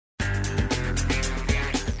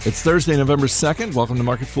It's Thursday, November 2nd. Welcome to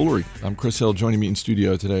Market Foolery. I'm Chris Hill. Joining me in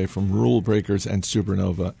studio today from Rule Breakers and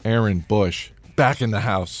Supernova, Aaron Bush, back in the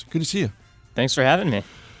house. Good to see you. Thanks for having me.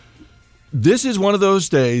 This is one of those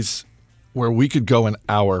days where we could go an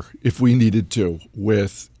hour if we needed to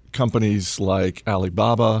with companies like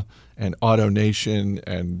Alibaba and AutoNation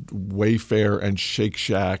and Wayfair and Shake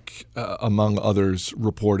Shack, among others,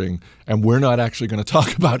 reporting. And we're not actually going to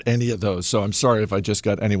talk about any of those. So I'm sorry if I just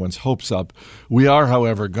got anyone's hopes up. We are,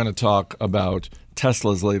 however, going to talk about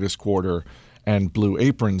Tesla's latest quarter and Blue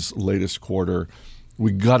Apron's latest quarter.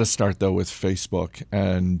 We got to start, though, with Facebook.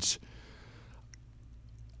 And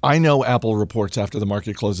I know Apple reports after the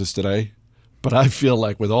market closes today, but I feel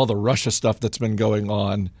like with all the Russia stuff that's been going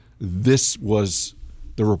on, this was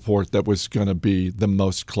the report that was going to be the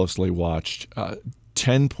most closely watched.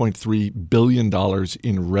 $10.3 billion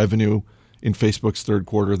in revenue in Facebook's third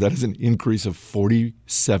quarter. That is an increase of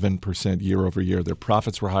 47% year over year. Their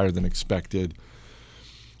profits were higher than expected.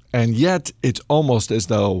 And yet it's almost as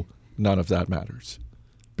though none of that matters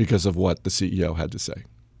because of what the CEO had to say.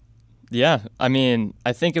 Yeah, I mean,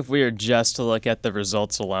 I think if we were just to look at the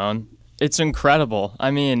results alone, it's incredible.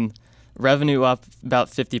 I mean, revenue up about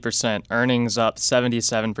 50%, earnings up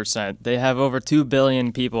 77%. They have over 2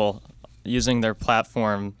 billion people using their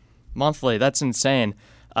platform monthly. That's insane.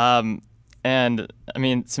 And I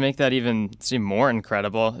mean, to make that even seem more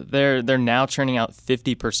incredible, they're now churning out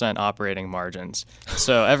 50% operating margins.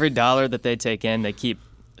 So every dollar that they take in, they keep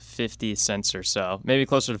 50 cents or so, maybe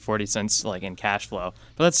closer to 40 cents like in cash flow.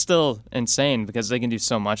 But that's still insane because they can do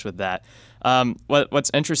so much with that.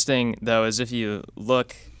 What's interesting, though, is if you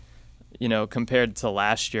look, compared to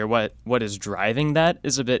last year, what is driving that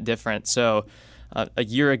is a bit different. So a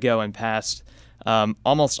year ago and past,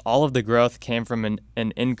 almost all of the growth came from an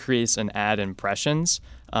increase in ad impressions,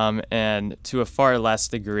 and to a far less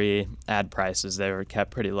degree, ad prices. They were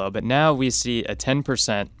kept pretty low. But now we see a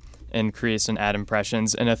 10% increase in ad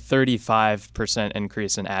impressions and a 35%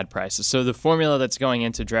 increase in ad prices. So the formula that's going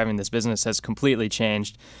into driving this business has completely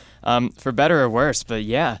changed, for better or worse. But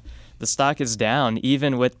yeah, the stock is down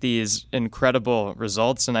even with these incredible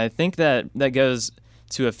results. And I think that goes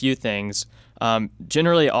to a few things.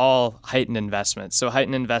 Generally all heightened investments. So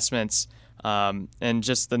heightened investments and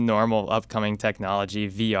just the normal upcoming technology,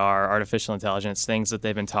 VR, artificial intelligence, things that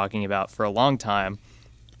they've been talking about for a long time.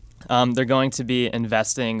 They're going to be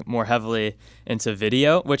investing more heavily into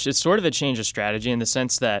video, which is sort of a change of strategy in the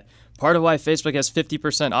sense that part of why Facebook has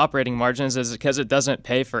 50% operating margins is because it doesn't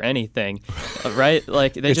pay for anything, right?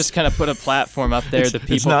 Like they just kind of put a platform up there. The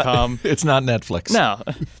people come. It's not Netflix. No,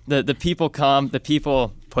 the people come. The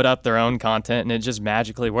people put up their own content, and it just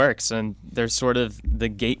magically works. And they're sort of the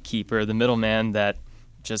gatekeeper, the middleman that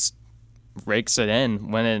just rakes it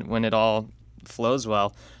in when it all flows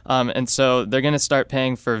well. And so they're going to start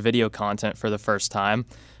paying for video content for the first time.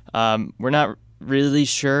 We're not really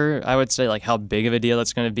sure, I would say, like how big of a deal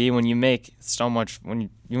it's going to be when you make so much, when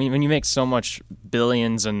you make so much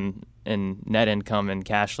billions in net income and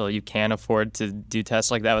cash flow, you can afford to do tests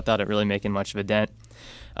like that without it really making much of a dent.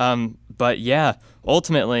 But yeah,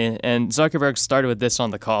 ultimately, and Zuckerberg started with this on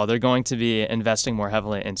the call, they're going to be investing more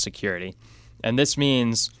heavily in security. And this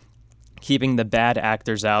means keeping the bad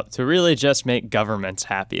actors out to really just make governments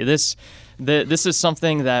happy. This is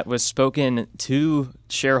something that was spoken to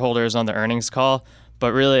shareholders on the earnings call,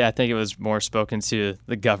 but really I think it was more spoken to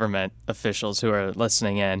the government officials who are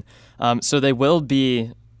listening in. So they will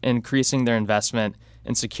be increasing their investment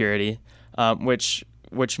in security, which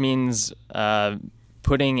means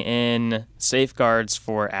putting in safeguards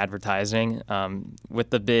for advertising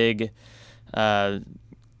with the big kind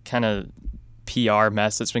of PR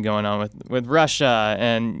mess that's been going on with Russia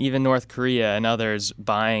and even North Korea and others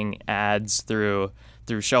buying ads through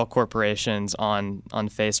shell corporations on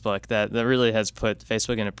Facebook. That really has put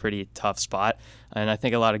Facebook in a pretty tough spot. And I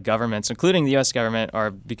think a lot of governments, including the U.S. government, are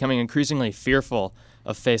becoming increasingly fearful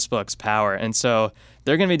of Facebook's power. And so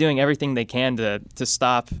they're going to be doing everything they can to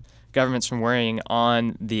stop governments from worrying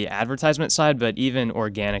on the advertisement side, but even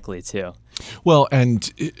organically too. Well, and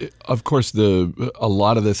of course, a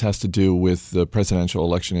lot of this has to do with the presidential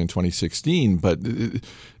election in 2016, but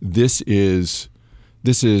this is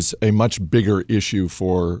a much bigger issue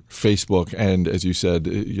for Facebook and, as you said,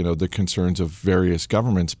 the concerns of various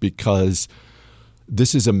governments, because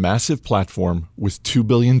this is a massive platform with 2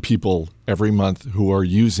 billion people every month who are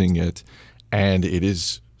using it, and it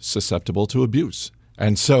is susceptible to abuse.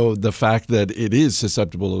 And so the fact that it is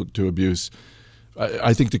susceptible to abuse,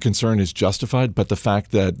 I think the concern is justified, but the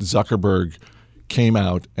fact that Zuckerberg came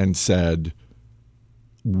out and said,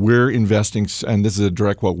 we're investing, and this is a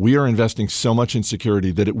direct quote, we are investing so much in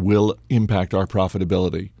security that it will impact our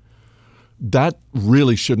profitability. That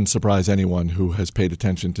really shouldn't surprise anyone who has paid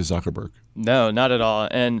attention to Zuckerberg. No, not at all.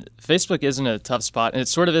 And Facebook is in a tough spot, and it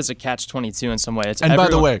sort of is a catch-22 in some way. By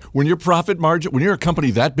the way, when your profit margin, when you're a company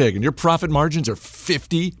that big and your profit margins are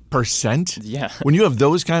 50%, yeah, when you have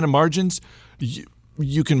those kind of margins,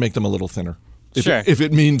 you can make them a little thinner. Sure. If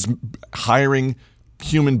it means hiring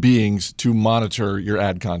human beings to monitor your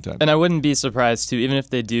ad content. And I wouldn't be surprised too, even if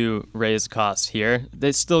they do raise costs here,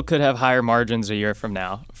 they still could have higher margins a year from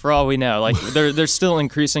now. For all we know, like they're still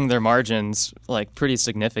increasing their margins like pretty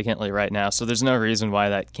significantly right now. So there's no reason why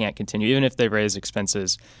that can't continue, even if they raise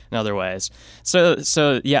expenses in other ways.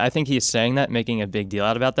 So yeah, I think he's saying that, making a big deal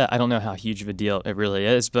out about that. I don't know how huge of a deal it really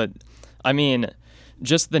is, but I mean,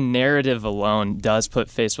 just the narrative alone does put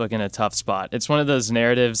Facebook in a tough spot. It's one of those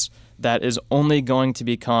narratives that is only going to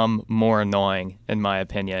become more annoying, in my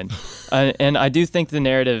opinion. And I do think the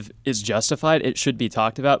narrative is justified. It should be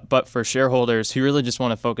talked about. But for shareholders who really just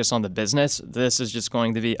want to focus on the business, this is just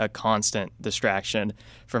going to be a constant distraction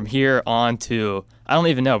from here on to, I don't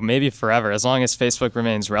even know, maybe forever, as long as Facebook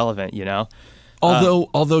remains relevant, you know? Although,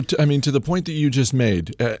 I mean, to the point that you just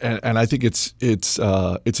made, and I think it's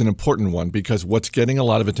an important one, because what's getting a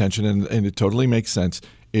lot of attention, and it totally makes sense,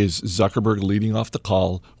 is Zuckerberg leading off the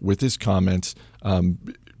call with his comments.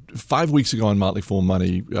 5 weeks ago on Motley Fool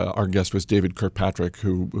Money, our guest was David Kirkpatrick,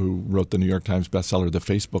 who wrote the New York Times bestseller, The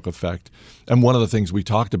Facebook Effect. And one of the things we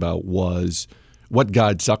talked about was what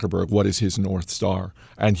guides Zuckerberg, what is his North Star?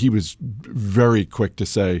 And he was very quick to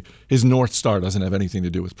say his North Star doesn't have anything to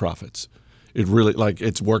do with profits. It really,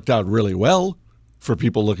 it's worked out really well for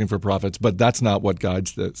people looking for profits, but that's not what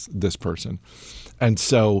guides this person. And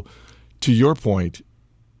so, to your point,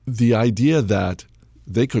 the idea that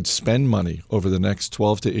they could spend money over the next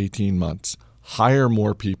 12 to 18 months, hire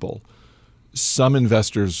more people, some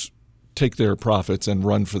investors take their profits and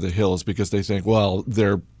run for the hills because they think, well,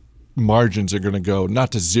 their margins are going to go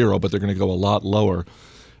not to zero, but they're going to go a lot lower.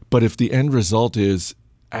 But if the end result is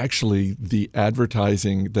actually the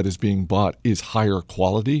advertising that is being bought is higher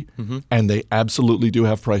quality, and they absolutely do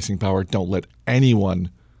have pricing power, don't let anyone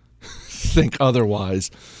think otherwise,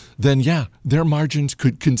 then yeah, their margins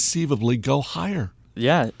could conceivably go higher.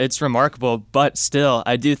 Yeah, it's remarkable, but still,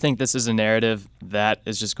 I do think this is a narrative that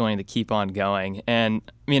is just going to keep on going. And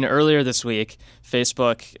I mean, earlier this week,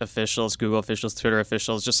 Facebook officials, Google officials, Twitter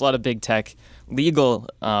officials, just a lot of big tech legal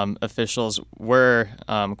officials were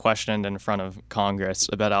questioned in front of Congress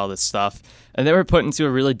about all this stuff. And they were put into a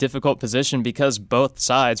really difficult position because both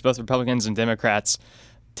sides, both Republicans and Democrats,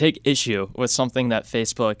 take issue with something that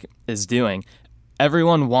Facebook is doing.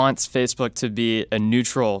 Everyone wants Facebook to be a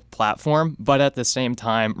neutral platform, but at the same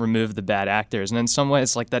time remove the bad actors. And in some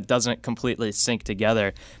ways, that doesn't completely sync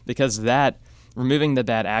together, because that removing the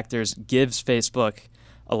bad actors gives Facebook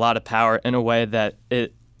a lot of power in a way that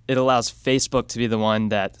it allows Facebook to be the one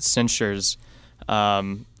that censures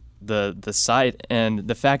the site. And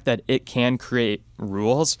the fact that it can create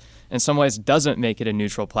rules in some ways doesn't make it a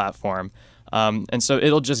neutral platform. And so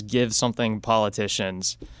it'll just give something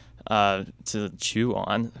politicians to chew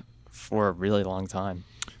on for a really long time.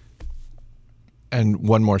 And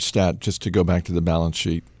one more stat, just to go back to the balance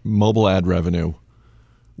sheet. Mobile ad revenue,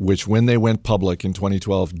 which when they went public in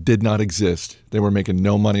 2012 did not exist. They were making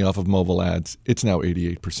no money off of mobile ads. It's now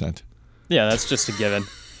 88%. Yeah, that's just a given.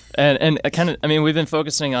 And we've been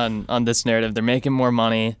focusing on this narrative. They're making more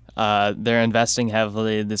money. They're investing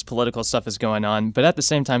heavily. This political stuff is going on. But at the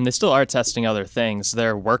same time, they still are testing other things.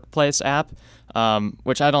 Their workplace app,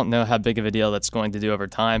 which I don't know how big of a deal that's going to do over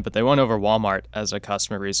time, but they won over Walmart as a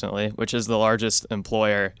customer recently, which is the largest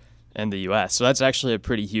employer in the U.S. So that's actually a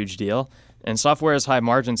pretty huge deal. And software is high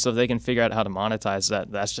margin, so if they can figure out how to monetize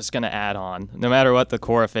that, that's just going to add on. No matter what the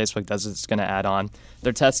core of Facebook does, it's going to add on.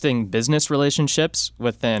 They're testing business relationships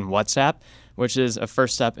within WhatsApp, which is a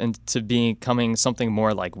first step into becoming something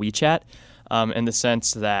more like WeChat, in the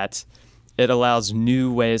sense that it allows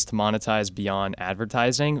new ways to monetize beyond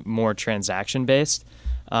advertising, more transaction-based.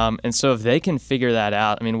 And so if they can figure that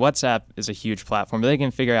out, I mean, WhatsApp is a huge platform, but they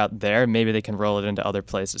can figure out there, maybe they can roll it into other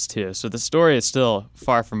places too. So the story is still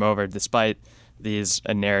far from over, despite these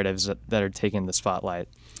narratives that are taking the spotlight.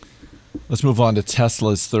 Let's move on to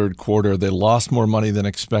Tesla's third quarter. They lost more money than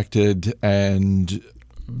expected, and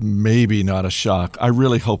maybe not a shock. I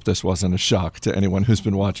really hope this wasn't a shock to anyone who's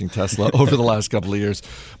been watching Tesla over the last couple of years.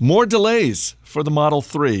 More delays for the Model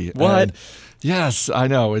 3. What? And yes, I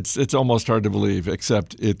know. It's almost hard to believe,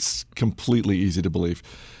 except it's completely easy to believe.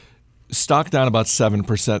 Stock down about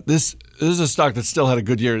 7%. This is a stock that still had a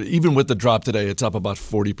good year. Even with the drop today, it's up about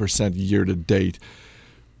 40% year to date.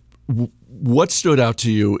 What stood out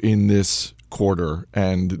to you in this quarter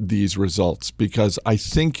and these results? Because I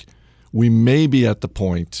think we may be at the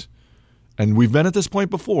point, and we've been at this point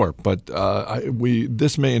before, but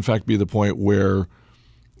this may in fact be the point where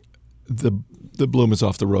the bloom is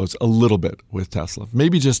off the rose a little bit with Tesla.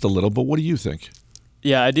 Maybe just a little, but what do you think?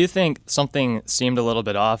 Yeah, I do think something seemed a little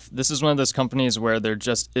bit off. This is one of those companies where there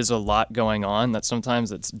just is a lot going on that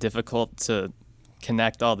sometimes it's difficult to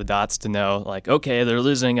connect all the dots to know, like, okay, they're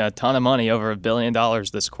losing a ton of money, over $1 billion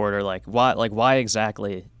this quarter. Like, why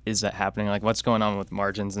exactly is that happening? Like, what's going on with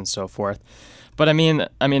margins and so forth? But I mean,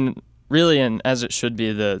 really, and as it should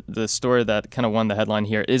be, the story that kind of won the headline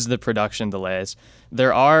here is the production delays.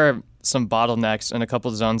 There are some bottlenecks in a couple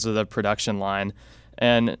of zones of the production line.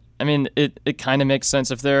 And I mean, it kind of makes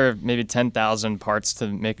sense if there are maybe 10,000 parts to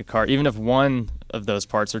make a car. Even if one of those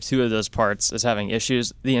parts or two of those parts is having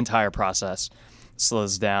issues, the entire process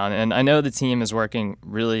slows down. And I know the team is working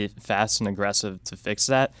really fast and aggressive to fix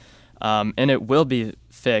that, and it will be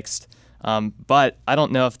fixed. But I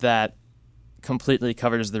don't know if that completely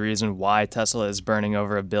covers the reason why Tesla is burning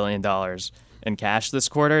over $1 billion in cash this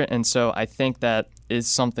quarter. And so I think that is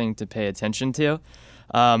something to pay attention to.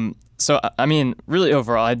 So, I mean, really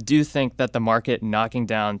overall, I do think that the market knocking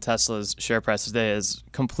down Tesla's share price today is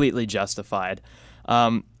completely justified.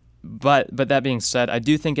 But that being said, I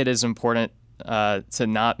do think it is important to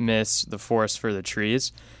not miss the forest for the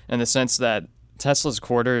trees, in the sense that Tesla's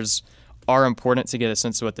quarters are important to get a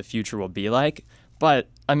sense of what the future will be like. But,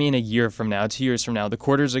 I mean, a year from now, 2 years from now, the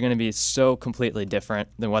quarters are going to be so completely different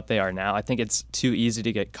than what they are now. I think it's too easy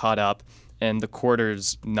to get caught up in the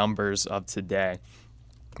quarters numbers of today.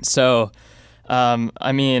 So,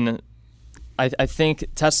 I mean, I think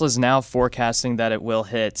Tesla's now forecasting that it will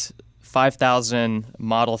hit 5,000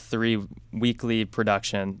 Model 3 weekly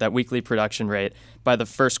production, that weekly production rate, by the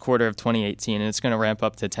first quarter of 2018, and it's going to ramp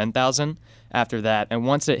up to 10,000 after that. And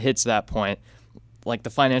once it hits that point, like, the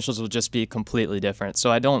financials will just be completely different.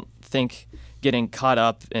 So I don't think getting caught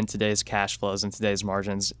up in today's cash flows and today's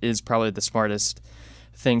margins is probably the smartest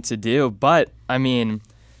thing to do. But, I mean,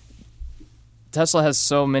 Tesla has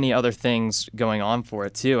so many other things going on for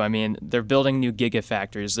it too. I mean, they're building new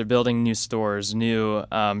gigafactories, they're building new stores, new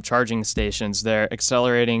charging stations, they're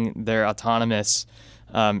accelerating their autonomous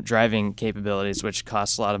driving capabilities, which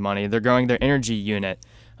costs a lot of money. They're growing their energy unit,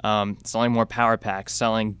 selling more power packs,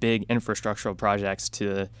 selling big infrastructural projects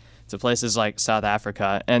to places like South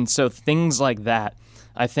Africa. And so things like that,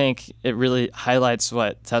 I think it really highlights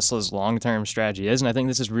what Tesla's long-term strategy is. And I think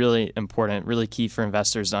this is really important, really key for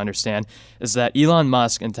investors to understand, is that Elon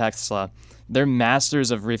Musk and Tesla, they're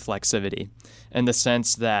masters of reflexivity, in the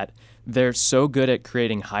sense that they're so good at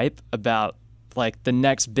creating hype about, like, the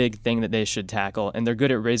next big thing that they should tackle, and they're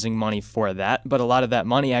good at raising money for that. But a lot of that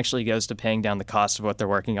money actually goes to paying down the cost of what they're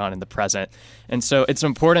working on in the present. And so it's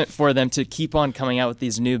important for them to keep on coming out with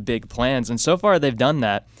these new big plans. And so far they've done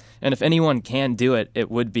that. And if anyone can do it,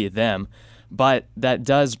 it would be them. But that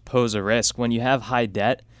does pose a risk. When you have high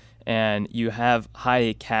debt and you have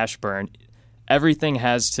high cash burn, everything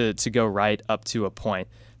has to go right up to a point.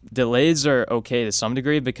 Delays are okay to some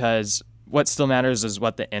degree, because what still matters is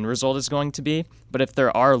what the end result is going to be. But if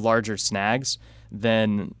there are larger snags,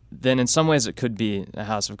 then in some ways it could be a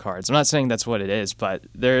house of cards. I'm not saying that's what it is, but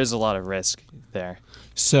there is a lot of risk there.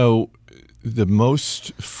 So the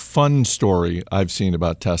most fun story I've seen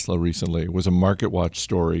about Tesla recently was a MarketWatch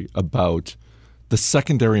story about the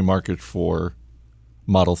secondary market for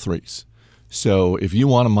Model 3s. So if you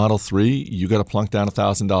want a Model 3, you got to plunk down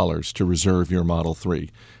 $1,000 to reserve your Model 3.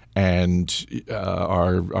 And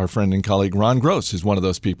our friend and colleague Ron Gross is one of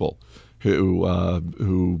those people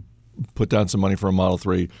who put down some money for a Model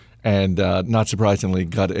 3 and not surprisingly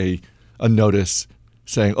got a notice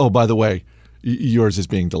saying, oh, by the way, yours is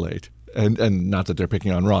being delayed. And not that they're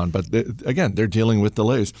picking on Ron, but again, they're dealing with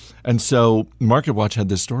delays. And so MarketWatch had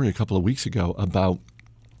this story a couple of weeks ago about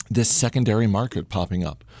this secondary market popping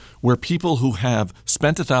up, where people who have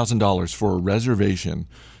spent $1,000 for a reservation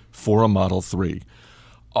for a Model 3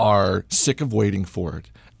 are sick of waiting for it.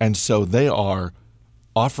 And so they are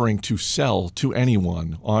offering to sell to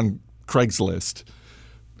anyone on Craigslist,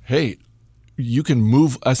 hey, you can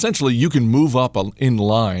move up in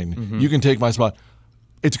line. Mm-hmm. You can take my spot.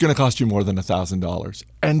 It's going to cost you more than $1,000.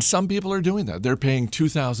 And some people are doing that. They're paying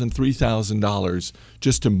 $2,000, $3,000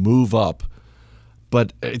 just to move up.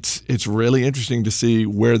 But it's really interesting to see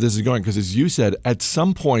where this is going, because as you said, at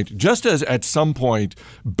some point, just as at some point,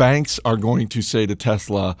 banks are going to say to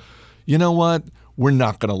Tesla, you know what, we're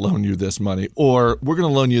not going to loan you this money, or we're going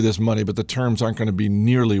to loan you this money, but the terms aren't going to be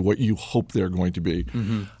nearly what you hope they're going to be.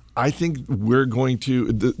 Mm-hmm. I think we're going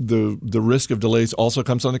to the risk of delays also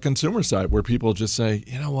comes on the consumer side, where people just say,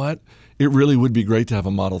 you know what, it really would be great to have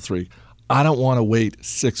a Model 3. I don't want to wait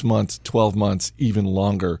 6 months, 12 months, even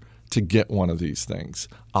longer to get one of these things.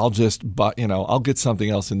 I'll just buy, I'll get something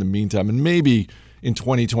else in the meantime. And maybe in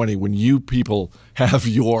 2020, when you people have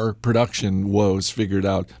your production woes figured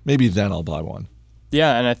out, maybe then I'll buy one.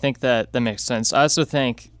 Yeah, and I think that makes sense. I also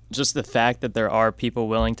think just the fact that there are people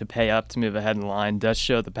willing to pay up to move ahead in line does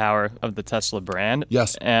show the power of the Tesla brand.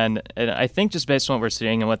 Yes. And I think just based on what we're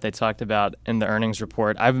seeing and what they talked about in the earnings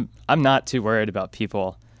report, I'm not too worried about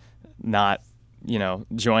people not,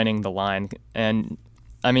 joining the line. And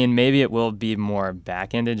I mean, maybe it will be more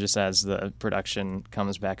back-ended just as the production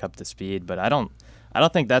comes back up to speed, but I don't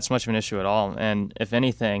think that's much of an issue at all. And if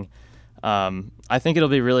anything, I think it'll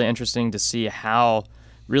be really interesting to see how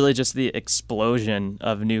really just the explosion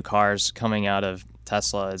of new cars coming out of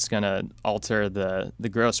Tesla is going to alter the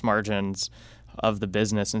gross margins of the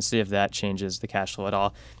business and see if that changes the cash flow at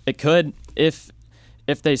all. It could if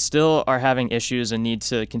they still are having issues and need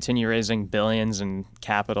to continue raising billions in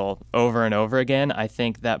capital over and over again. I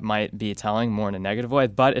think that might be telling more in a negative way.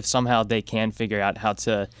 But if somehow they can figure out how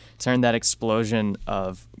to turn that explosion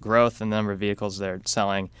of growth and the number of vehicles they're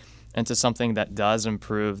selling into something that does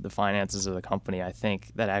improve the finances of the company, I think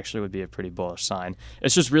that actually would be a pretty bullish sign.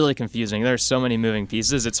 It's just really confusing. There are so many moving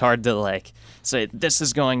pieces. It's hard to say this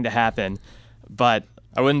is going to happen, but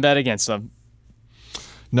I wouldn't bet against them.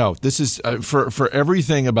 No, this is for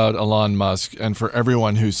everything about Elon Musk and for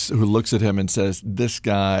everyone who looks at him and says, this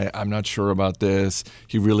guy, I'm not sure about this.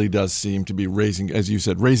 He really does seem to be raising, as you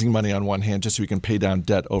said, raising money on one hand just so he can pay down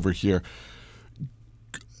debt over here.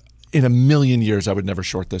 In a million years, I would never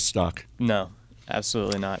short this stock. No,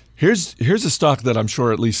 absolutely not. Here's a stock that I'm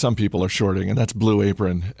sure at least some people are shorting, and that's Blue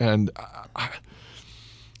Apron. And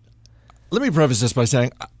let me preface this by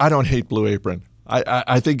saying I don't hate Blue Apron.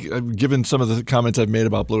 I think, given some of the comments I've made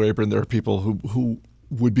about Blue Apron, there are people who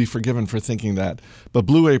would be forgiven for thinking that. But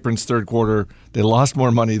Blue Apron's third quarter, they lost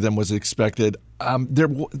more money than was expected.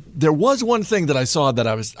 There was one thing that I saw that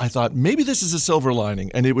I thought maybe this is a silver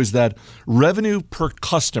lining, and it was that revenue per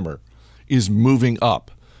customer is moving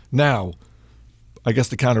up. Now, I guess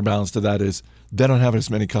the counterbalance to that is they don't have as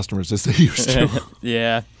many customers as they used to.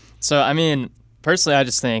 Yeah. So, I mean, personally, I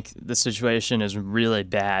just think the situation is really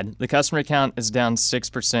bad. The customer count is down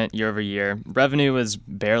 6% year over year. Revenue was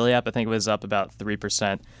barely up. I think it was up about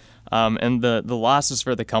 3%. And the losses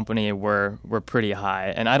for the company were pretty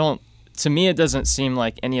high. And to me, it doesn't seem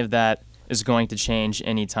like any of that is going to change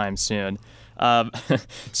anytime soon.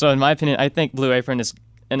 So in my opinion, I think Blue Apron is,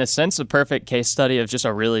 in a sense, a perfect case study of just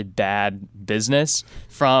a really bad business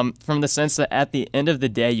from the sense that at the end of the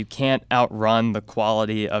day, you can't outrun the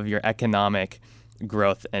quality of your economic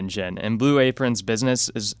growth engine. And Blue Apron's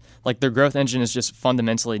business is their growth engine is just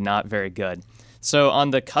fundamentally not very good. So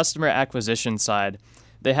on the customer acquisition side,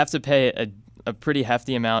 they have to pay a pretty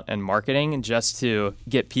hefty amount in marketing just to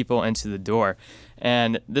get people into the door.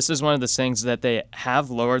 And this is one of the things that they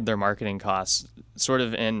have lowered their marketing costs sort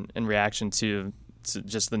of in reaction to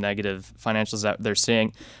just the negative financials that they're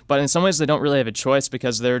seeing. But in some ways, they don't really have a choice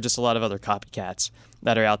because there are just a lot of other copycats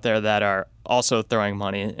that are out there that are also throwing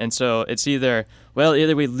money. And so it's either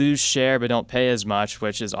we lose share but don't pay as much,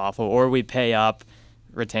 which is awful, or we pay up,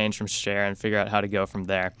 retain from share, and figure out how to go from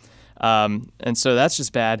there. And so that's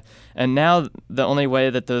just bad. And now the only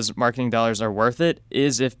way that those marketing dollars are worth it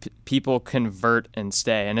is if people convert and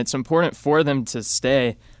stay. And it's important for them to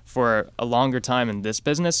stay for a longer time in this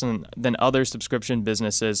business than other subscription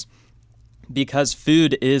businesses, because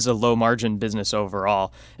food is a low-margin business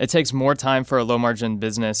overall. It takes more time for a low-margin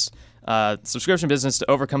business, subscription business,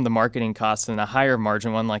 to overcome the marketing costs than a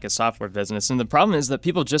higher-margin one like a software business. And the problem is that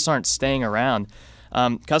people just aren't staying around.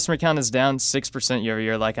 Customer count is down 6% year over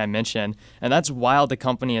year, like I mentioned, and that's while the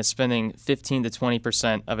company is spending 15 to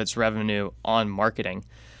 20% of its revenue on marketing.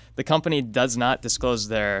 The company does not disclose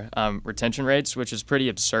their retention rates, which is pretty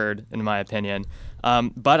absurd in my opinion.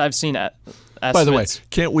 But I've seen estimates. By the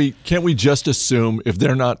way, can't we just assume if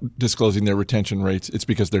they're not disclosing their retention rates, it's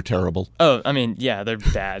because they're terrible? Oh, I mean, yeah, they're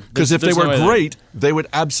bad. Because if they were great, they would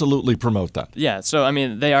absolutely promote that. Yeah, so I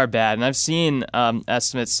mean, they are bad, and I've seen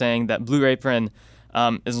estimates saying that Blue Apron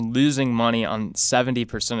is losing money on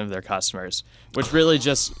 70% of their customers, which really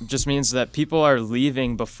just means that people are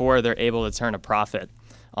leaving before they're able to turn a profit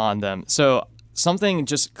on them. So something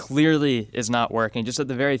just clearly is not working, just at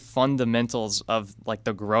the very fundamentals of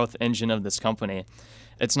the growth engine of this company.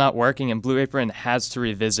 It's not working, and Blue Apron has to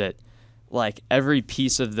revisit like every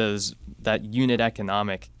piece of that unit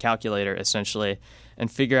economic calculator essentially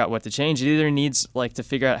and figure out what to change. It either needs like to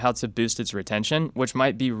figure out how to boost its retention, which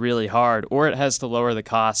might be really hard, or it has to lower the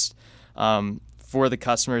cost for the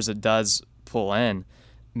customers it does pull in.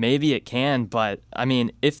 Maybe it can, but I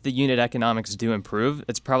mean, if the unit economics do improve,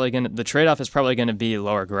 the trade-off is probably going to be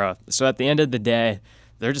lower growth. So at the end of the day,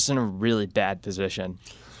 they're just in a really bad position.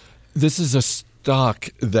 This is a stock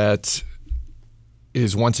that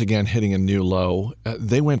is once again hitting a new low.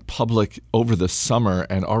 They went public over the summer,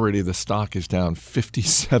 and already the stock is down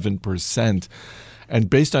 57%. And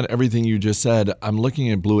based on everything you just said, I'm looking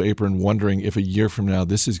at Blue Apron wondering if a year from now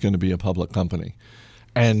this is going to be a public company.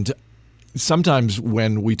 And sometimes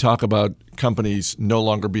when we talk about companies no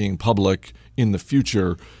longer being public in the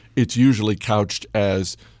future, it's usually couched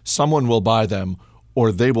as someone will buy them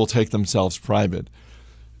or they will take themselves private.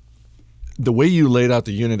 The way you laid out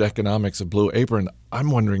the unit economics of Blue Apron,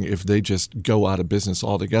 I'm wondering if they just go out of business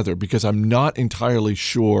altogether, because I'm not entirely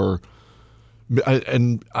sure.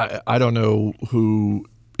 And I don't know who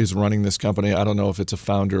is running this company. I don't know if it's a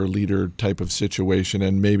founder leader type of situation,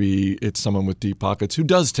 and maybe it's someone with deep pockets who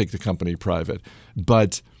does take the company private.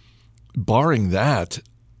 But barring that,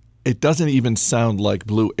 it doesn't even sound like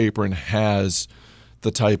Blue Apron has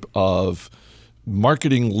the type of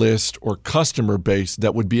marketing list or customer base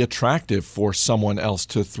that would be attractive for someone else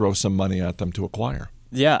to throw some money at them to acquire.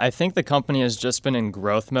 Yeah, I think the company has just been in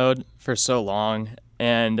growth mode for so long,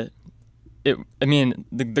 and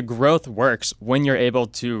the growth works when you're able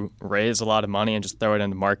to raise a lot of money and just throw it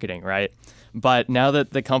into marketing, right? But now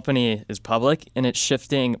that the company is public and it's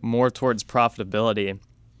shifting more towards profitability,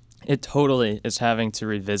 it totally is having to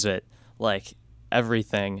revisit like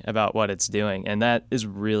everything about what it's doing, and that is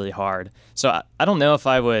really hard. So I don't know if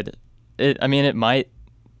I would. It might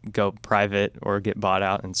go private or get bought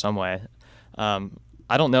out in some way. I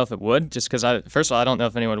don't know if it would, just because first of all, I don't know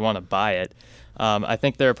if anyone would want to buy it. I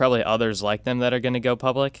think there are probably others like them that are going to go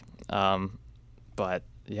public, but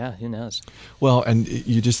yeah, who knows? Well, and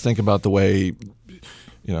you just think about the way,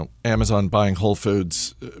 Amazon buying Whole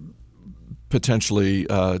Foods, potentially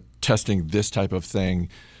testing this type of thing.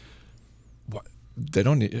 They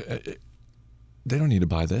don't need to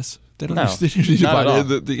buy this. They don't need to buy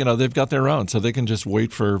it. They've got their own, so they can just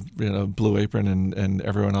wait for Blue Apron and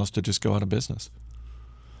everyone else to just go out of business.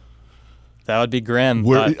 That would be grim,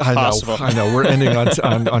 but possible. I know. We're ending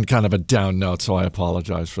on kind of a down note, so I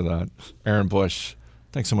apologize for that. Aaron Bush,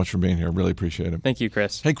 thanks so much for being here. Really appreciate it. Thank you,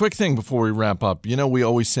 Chris. Hey, quick thing before we wrap up. We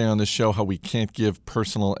always say on this show how we can't give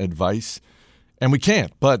personal advice, and we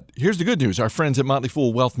can't. But here's the good news. Our friends at Motley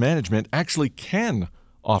Fool Wealth Management actually can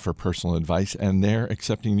offer personal advice, and they're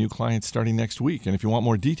accepting new clients starting next week. And if you want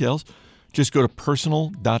more details, just go to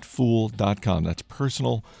personal.fool.com. That's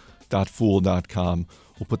personal.fool.com.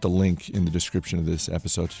 We'll put the link in the description of this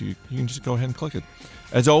episode, so you can just go ahead and click it.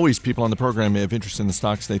 As always, people on the program may have interest in the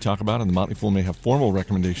stocks they talk about, and the Motley Fool may have formal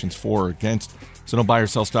recommendations for or against, so don't buy or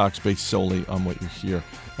sell stocks based solely on what you hear.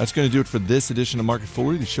 That's going to do it for this edition of Market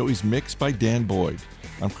Foolery. The show is mixed by Dan Boyd.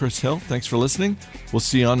 I'm Chris Hill. Thanks for listening. We'll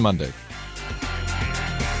see you on Monday.